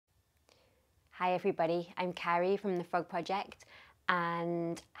Hi everybody, I'm Carrie from the Frog Project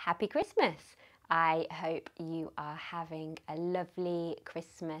and happy Christmas. I hope you are having a lovely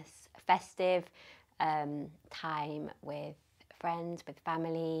Christmas festive time with friends, with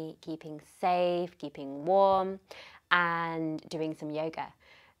family, keeping safe, keeping warm and doing some yoga.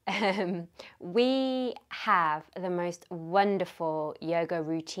 We have the most wonderful yoga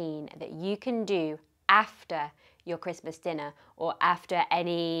routine that you can do after your Christmas dinner or after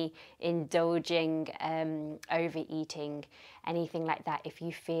any indulging overeating, anything like that. If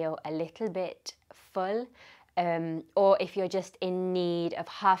you feel a little bit full or if you're just in need of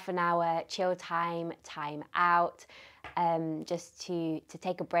half an hour chill time out, just to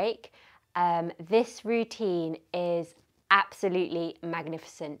take a break, this routine is absolutely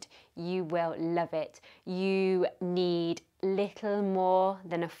magnificent. You will love it. You need little more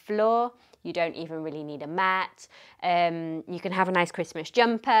than a floor. You don't even really need a mat. You can have a nice Christmas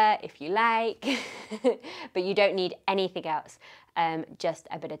jumper if you like, but you don't need anything else, just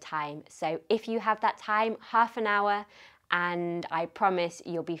a bit of time. So if you have that time, half an hour, and I promise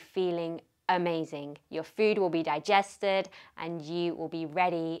you'll be feeling amazing. Your food will be digested and you will be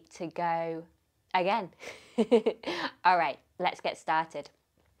ready to go again. All right, let's get started.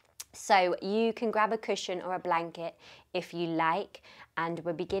 So you can grab a cushion or a blanket if you like, and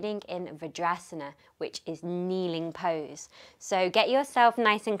we're beginning in Vajrasana, which is kneeling pose. So get yourself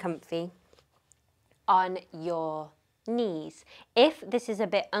nice and comfy on your knees. If this is a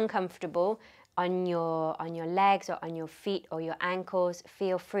bit uncomfortable on your legs or on your feet or your ankles,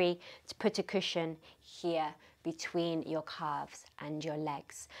 feel free to put a cushion here between your calves and your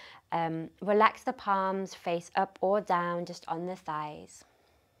legs. Relax the palms, face up or down, just on the thighs.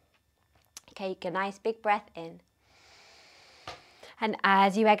 Okay, take a nice big breath in. And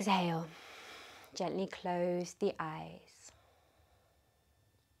as you exhale, gently close the eyes.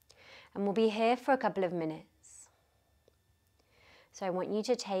 And we'll be here for a couple of minutes. So I want you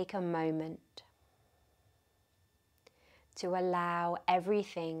to take a moment to allow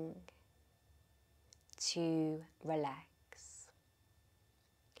everything to relax.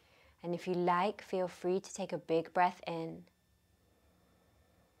 And if you like, feel free to take a big breath in.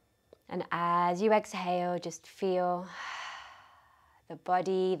 And as you exhale, just feel the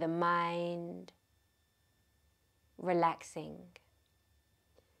body, the mind relaxing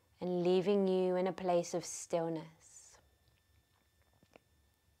and leaving you in a place of stillness.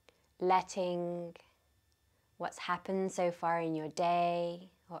 Letting what's happened so far in your day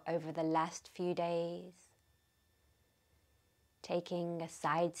or over the last few days, taking a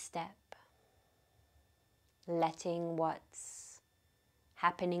side step, letting what's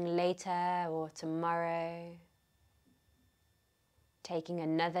happening later or tomorrow, taking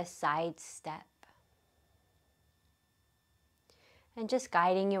another side step, and just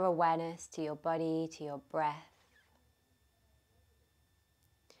guiding your awareness to your body, to your breath.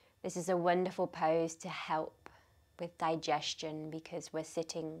 This is a wonderful pose to help with digestion because we're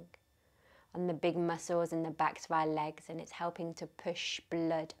sitting on the big muscles in the backs of our legs, and it's helping to push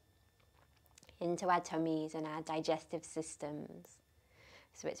blood into our tummies and our digestive systems.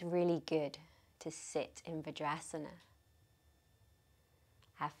 So it's really good to sit in Vajrasana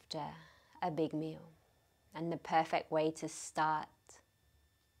after a big meal, and the perfect way to start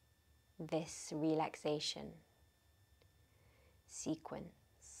this relaxation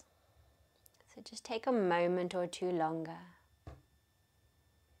sequence. So just take a moment or two longer.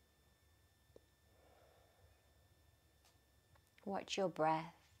 Watch your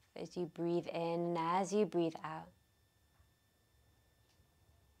breath as you breathe in and as you breathe out.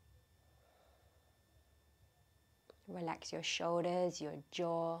 Relax your shoulders, your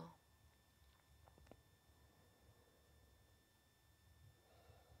jaw.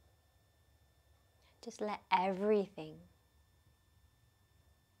 Just let everything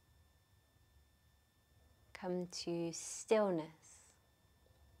come to stillness.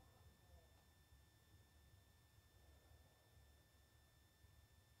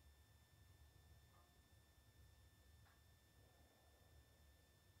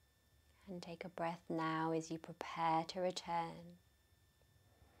 And take a breath now as you prepare to return.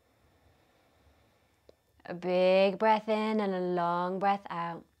 A big breath in and a long breath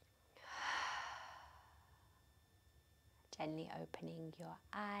out. Gently opening your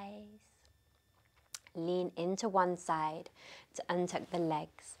eyes. Lean into one side to untuck the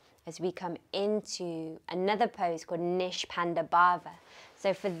legs as we come into another pose called Nishpandabhava.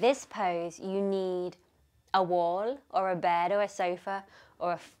 So for this pose, you need a wall or a bed or a sofa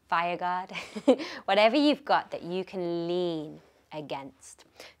or a fire guard, whatever you've got that you can lean against.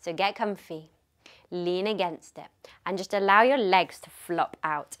 So get comfy, lean against it and just allow your legs to flop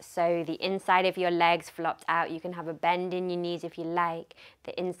out. So the inside of your legs flopped out. You can have a bend in your knees if you like.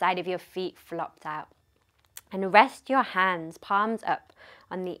 The inside of your feet flopped out. And rest your hands, palms up,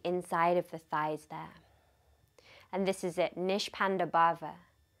 on the inside of the thighs there. And this is it, Nishpandabhava.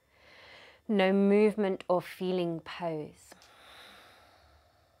 No movement or feeling pose.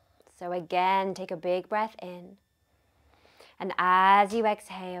 So again, take a big breath in. And as you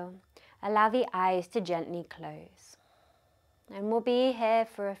exhale, allow the eyes to gently close. And we'll be here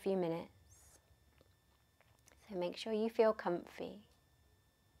for a few minutes. So make sure you feel comfy.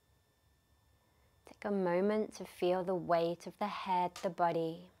 Take a moment to feel the weight of the head, the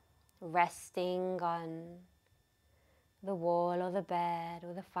body, resting on the wall or the bed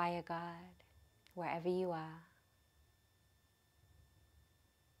or the fire guard, wherever you are.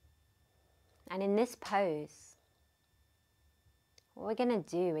 And in this pose, what we're going to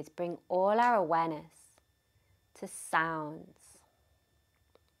do is bring all our awareness to sounds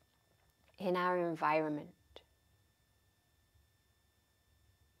in our environment.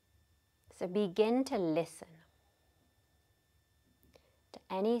 So begin to listen to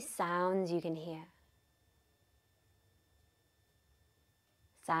any sounds you can hear.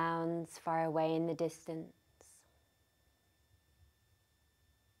 Sounds far away in the distance.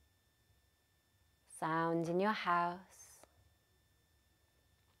 Sounds in your house.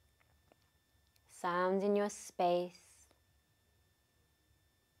 Sounds in your space.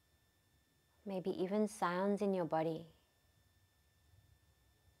 Maybe even sounds in your body.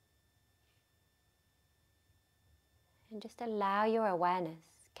 And just allow your awareness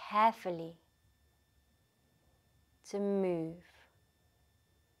carefully to move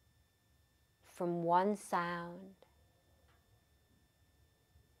from one sound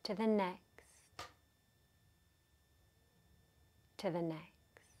to the next, to the next.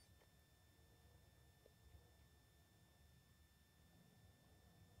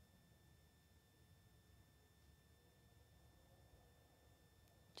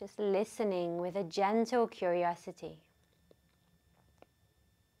 Just listening with a gentle curiosity.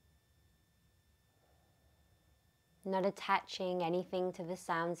 Not attaching anything to the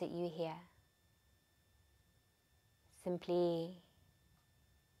sounds that you hear. Simply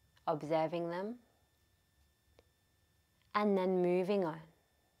observing them and then moving on.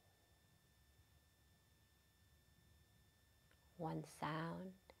 One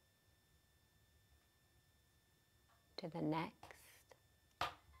sound to the next,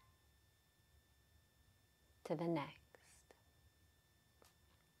 to the next.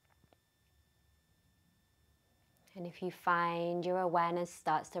 And if you find your awareness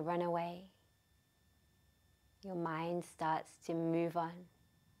starts to run away, your mind starts to move on,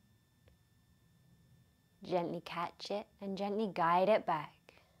 gently catch it and gently guide it back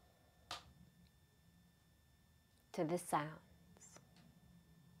to the sounds.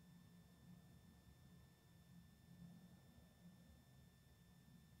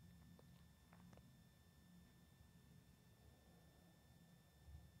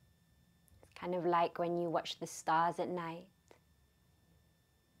 It's kind of like when you watch the stars at night.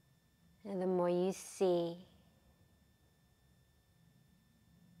 And the more you see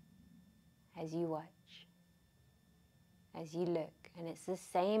as you watch, as you look, and it's the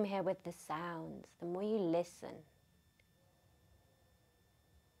same here with the sounds. The more you listen,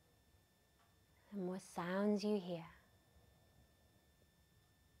 the more sounds you hear.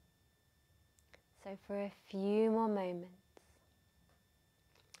 So for a few more moments,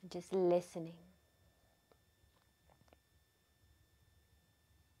 just listening.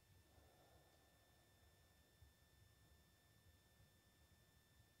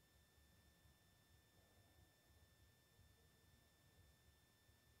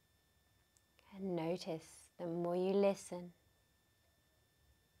 And notice the more you listen,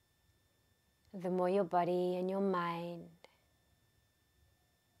 the more your body and your mind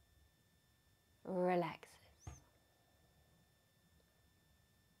relaxes.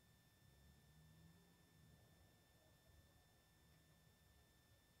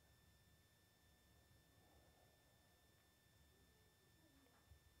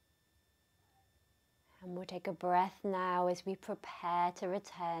 And we'll take a breath now as we prepare to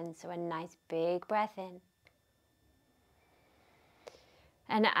return. So a nice big breath in.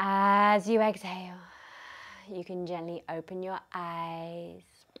 And as you exhale, you can gently open your eyes.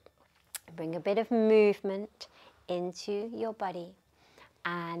 Bring a bit of movement into your body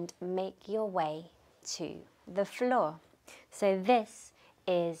and make your way to the floor. So this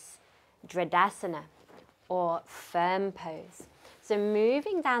is Dridasana, or firm pose. So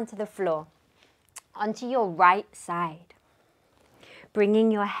moving down to the floor, onto your right side,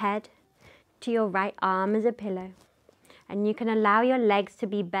 bringing your head to your right arm as a pillow. And you can allow your legs to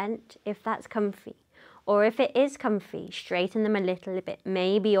be bent if that's comfy. Or if it is comfy, straighten them a little bit,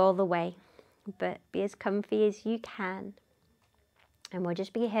 maybe all the way. But be as comfy as you can. And we'll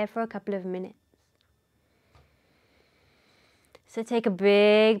just be here for a couple of minutes. So take a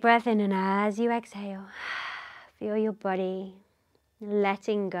big breath in, and as you exhale, feel your body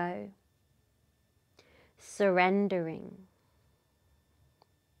letting go, surrendering.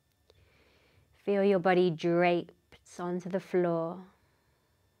 Feel your body draped onto the floor.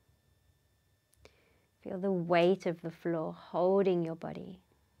 Feel the weight of the floor holding your body.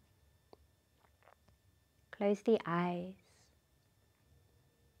 Close the eyes.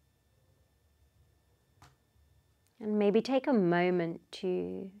 And maybe take a moment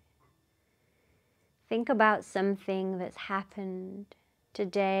to think about something that's happened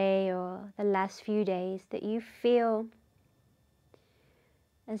today or the last few days that you feel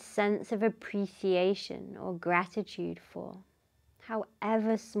a sense of appreciation or gratitude for,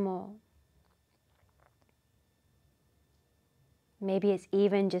 however small. Maybe it's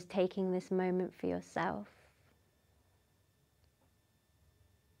even just taking this moment for yourself.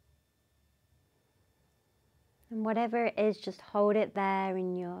 And whatever it is, just hold it there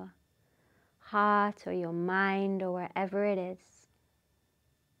in your heart or your mind or wherever it is.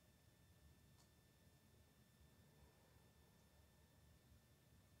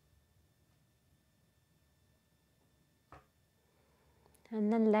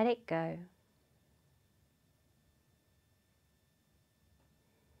 And then let it go.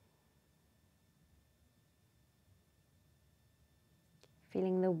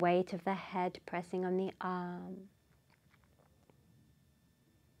 Feeling the weight of the head pressing on the arm.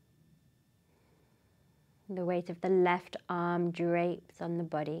 The weight of the left arm draped on the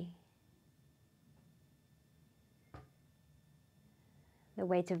body. The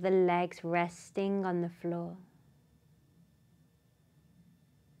weight of the legs resting on the floor.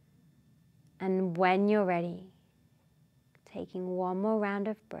 And when you're ready, taking one more round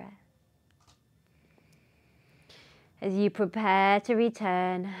of breath. As you prepare to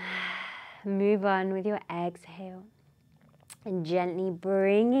return, move on with your exhale and gently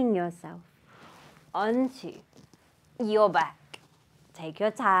bringing yourself onto your back. Take your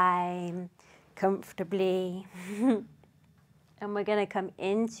time, comfortably. And we're going to come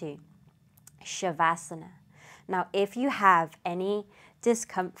into Shavasana. Now, if you have any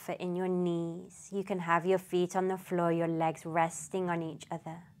discomfort in your knees, you can have your feet on the floor, your legs resting on each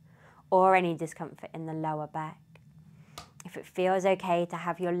other, or any discomfort in the lower back. If it feels okay to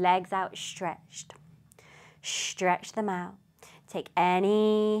have your legs outstretched, stretch them out. Take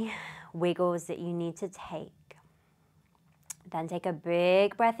any wiggles that you need to take. Then take a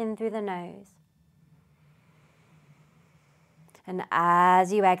big breath in through the nose. And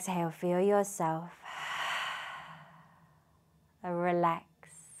as you exhale, feel yourself relax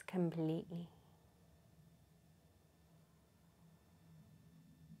completely.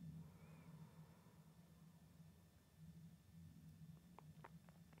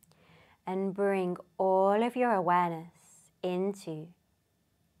 And bring all of your awareness into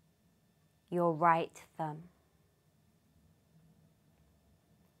your right thumb.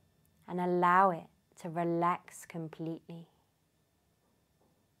 And allow it to relax completely.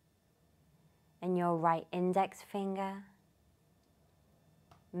 And your right index finger,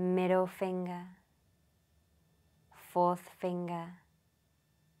 middle finger, fourth finger,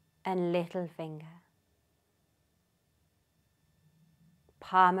 and little finger.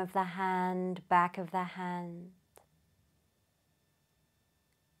 Palm of the hand, back of the hand,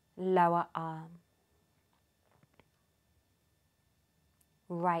 lower arm,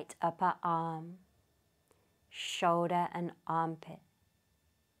 right upper arm, shoulder and armpit,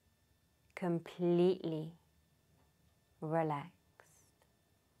 completely relaxed.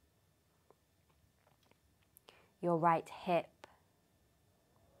 Your right hip,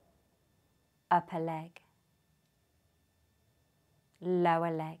 upper leg,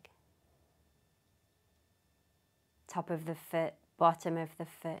 lower leg, top of the foot, bottom of the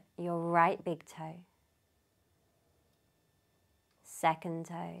foot, your right big toe, second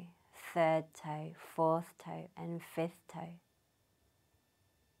toe, third toe, fourth toe, and fifth toe.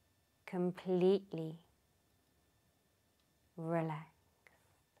 Completely relaxed.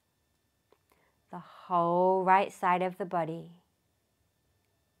 The whole right side of the body,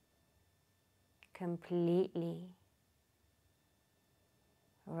 completely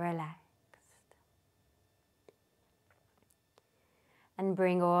relaxed. And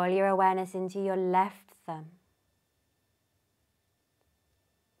bring all your awareness into your left thumb.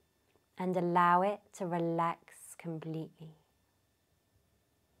 And allow it to relax completely.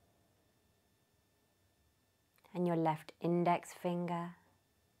 and your left index finger,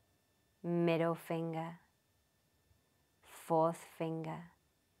 middle finger, fourth finger,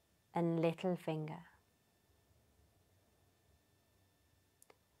 and little finger.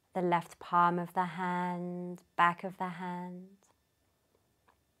 The left palm of the hand, back of the hand,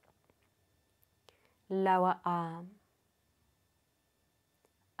 lower arm,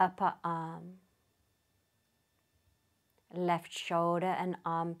 upper arm, left shoulder and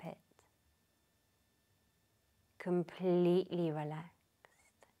armpit, completely relaxed.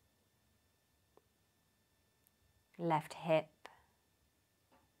 Left hip,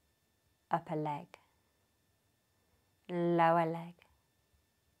 upper leg, lower leg,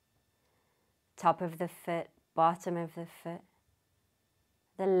 top of the foot, bottom of the foot,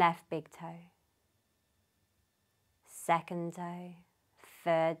 the left big toe, second toe,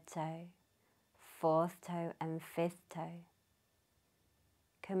 third toe, fourth toe and fifth toe,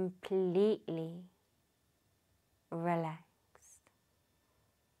 completely relaxed.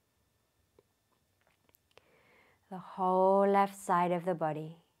 The whole left side of the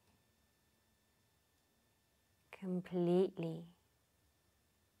body, completely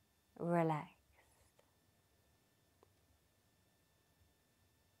relaxed.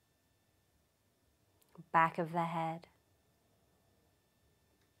 Back of the head,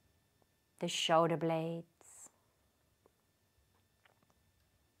 the shoulder blades,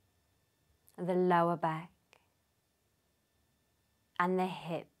 the lower back, and the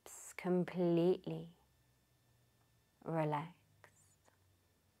hips completely relaxed.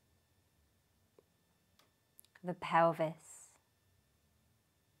 The pelvis,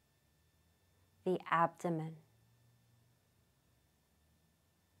 the abdomen,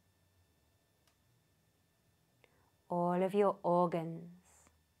 all of your organs,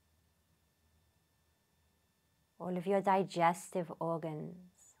 all of your digestive organs,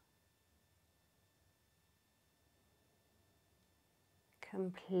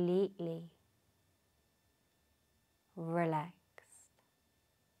 completely relaxed.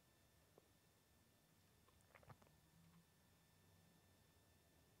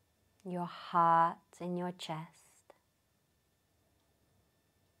 Your heart and your chest,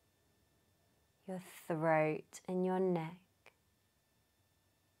 your throat and your neck,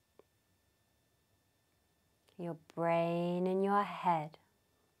 your brain and your head,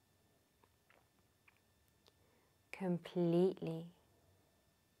 completely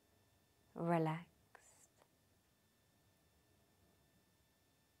relaxed.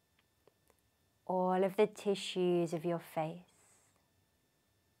 All of the tissues of your face,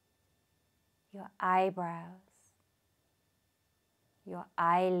 your eyebrows, your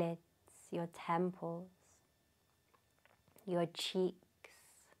eyelids, your temples, your cheeks,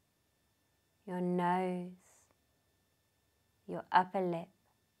 your nose, your upper lip,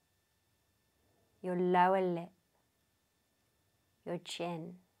 your lower lip, your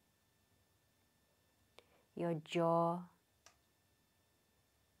chin, your jaw,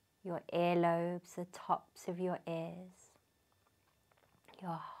 your earlobes, the tops of your ears,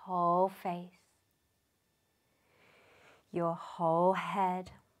 your whole face, your whole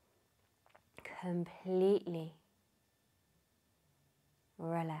head, completely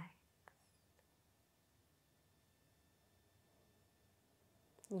relaxed.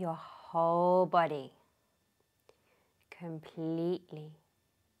 Your whole body completely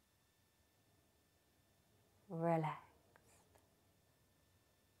relaxed.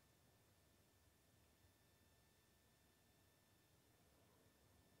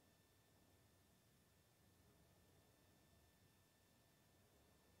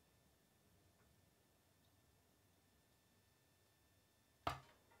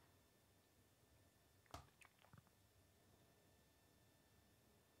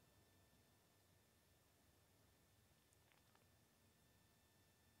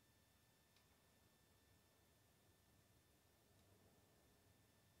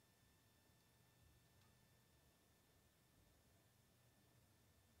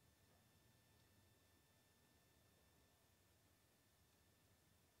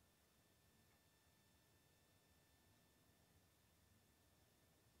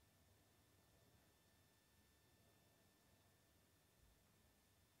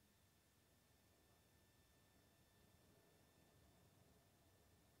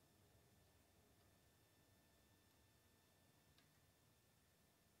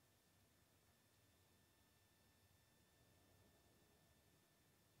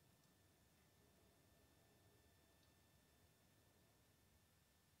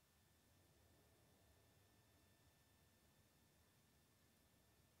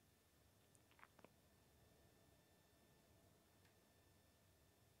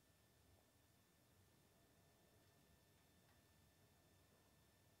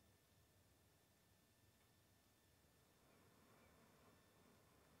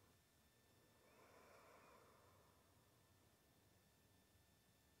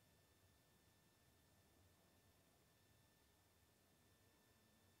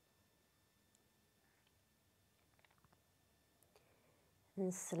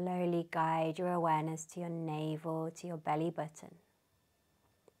 And slowly guide your awareness to your navel, to your belly button.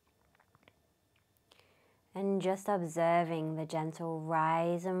 And just observing the gentle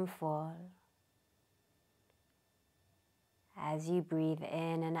rise and fall as you breathe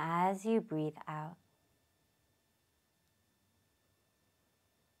in and as you breathe out.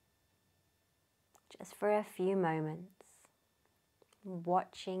 Just for a few moments,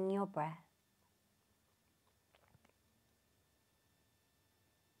 watching your breath.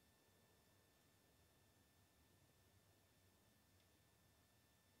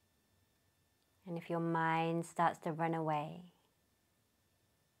 And if your mind starts to run away,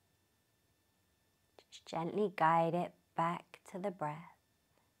 just gently guide it back to the breath.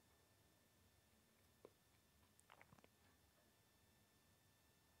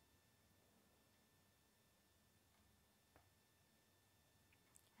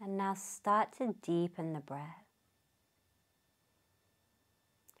 And now start to deepen the breath,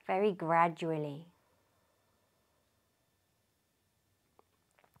 very gradually.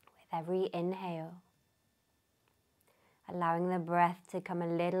 With every inhale, allowing the breath to come a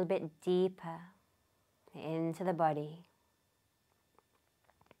little bit deeper into the body.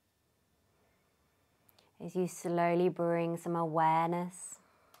 As you slowly bring some awareness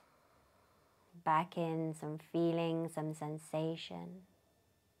back in, some feeling, some sensation.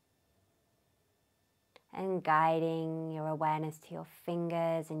 And guiding your awareness to your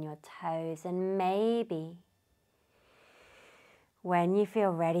fingers and your toes, and maybe when you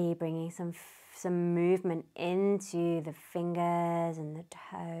feel ready, bringing some movement into the fingers and the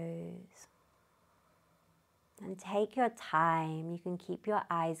toes. And take your time. You can keep your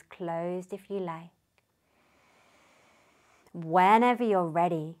eyes closed if you like. Whenever you're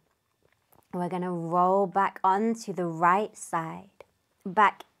ready, we're going to roll back onto the right side,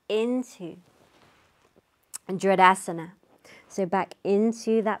 back into Dradasana. So back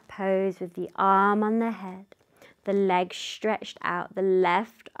into that pose with the arm on the head, the legs stretched out, the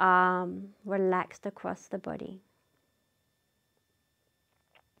left arm relaxed across the body.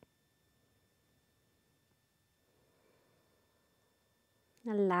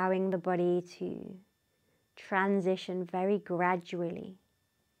 Allowing the body to transition very gradually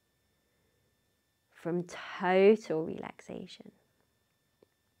from total relaxation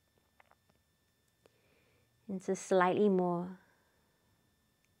into slightly more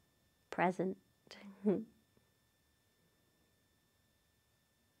present.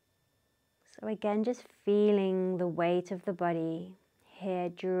 So again, just feeling the weight of the body here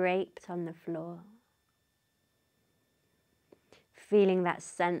draped on the floor. Feeling that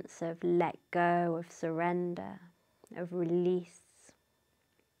sense of let go, of surrender, of release.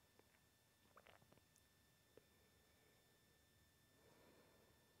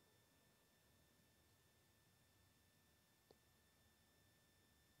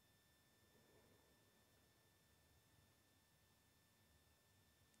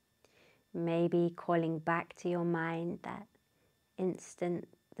 Maybe calling back to your mind that instant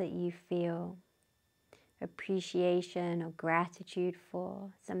that you feel appreciation or gratitude for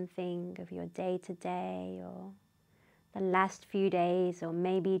something of your day-to-day or the last few days, or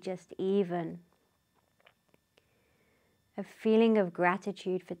maybe just even a feeling of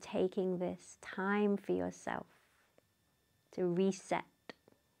gratitude for taking this time for yourself to reset.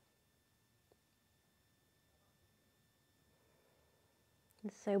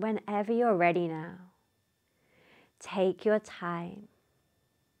 And so whenever you're ready now, take your time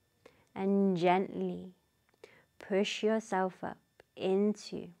and gently push yourself up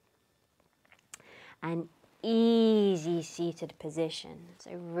into an easy seated position.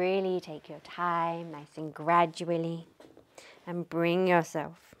 So really take your time, nice and gradually, and bring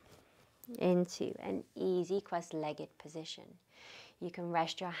yourself into an easy cross-legged position. You can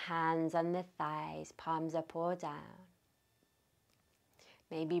rest your hands on the thighs, palms up or down.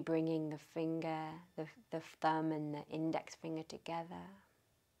 Maybe bringing the finger, the thumb and the index finger together.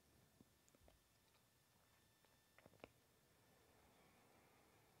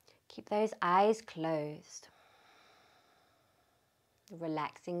 Keep those eyes closed.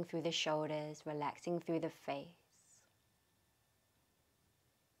 Relaxing through the shoulders, relaxing through the face.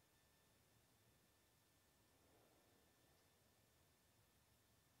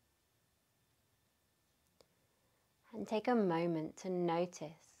 And take a moment to notice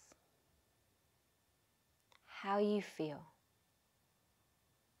how you feel.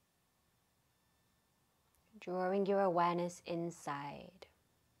 Drawing your awareness inside.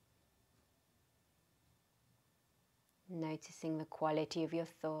 Noticing the quality of your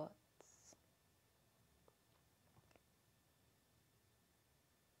thoughts.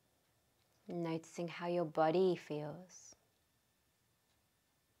 Noticing how your body feels.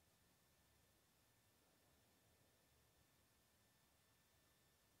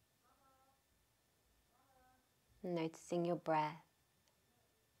 Noticing your breath.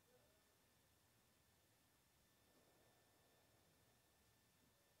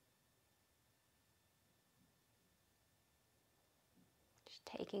 Just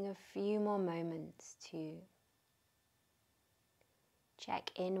taking a few more moments to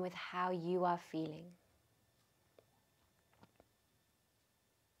check in with how you are feeling.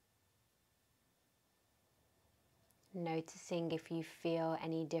 Noticing if you feel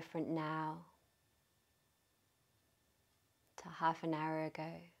any different now to half an hour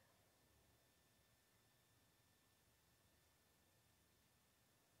ago.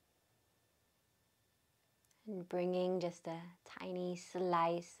 And bringing just a tiny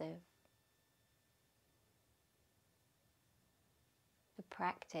slice of the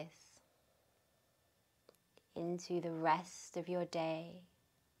practice into the rest of your day,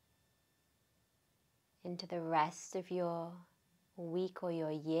 into the rest of your week or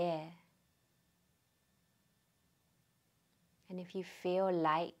your year. And if you feel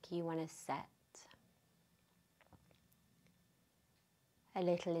like you want to set a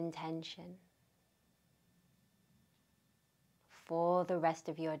little intention for the rest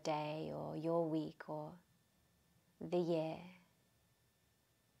of your day or your week or the year,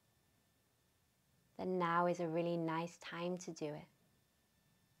 then now is a really nice time to do it.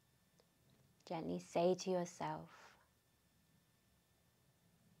 Gently say to yourself,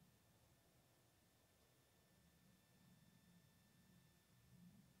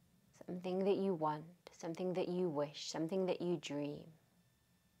 something that you want, something that you wish, something that you dream.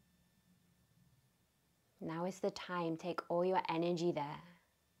 Now is the time, take all your energy there.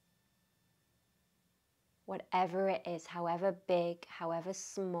 Whatever it is, however big, however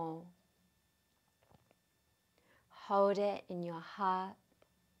small, hold it in your heart.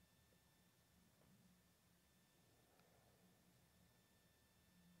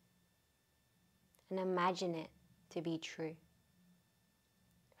 And imagine it to be true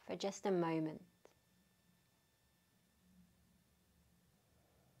for just a moment.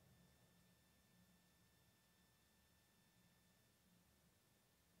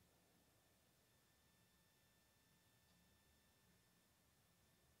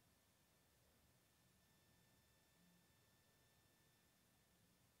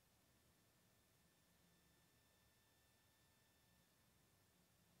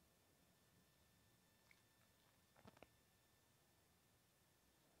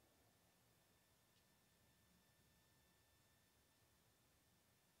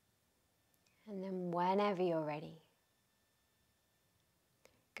 And then whenever you're ready,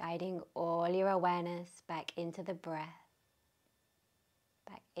 guiding all your awareness back into the breath,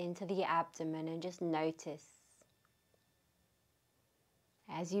 back into the abdomen, and just notice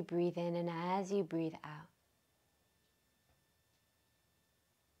as you breathe in and as you breathe out.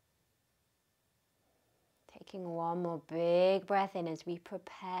 Taking one more big breath in as we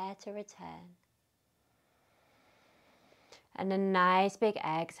prepare to return. And a nice big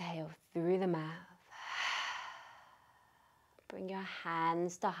exhale through the mouth. Bring your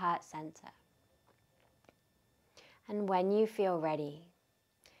hands to heart center. And when you feel ready,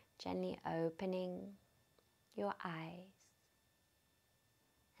 gently opening your eyes.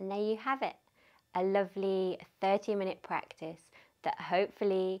 And there you have it, a lovely 30-minute practice that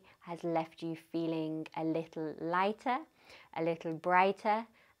hopefully has left you feeling a little lighter, a little brighter,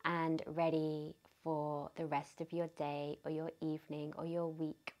 and ready for the rest of your day or your evening or your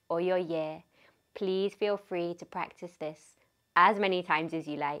week or your year. Please feel free to practice this as many times as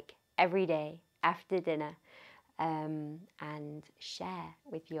you like, every day after dinner, and share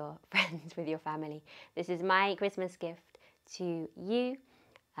with your friends, with your family. This is my Christmas gift to you.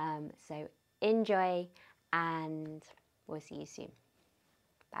 So enjoy, and we'll see you soon.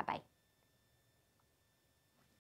 Bye-bye.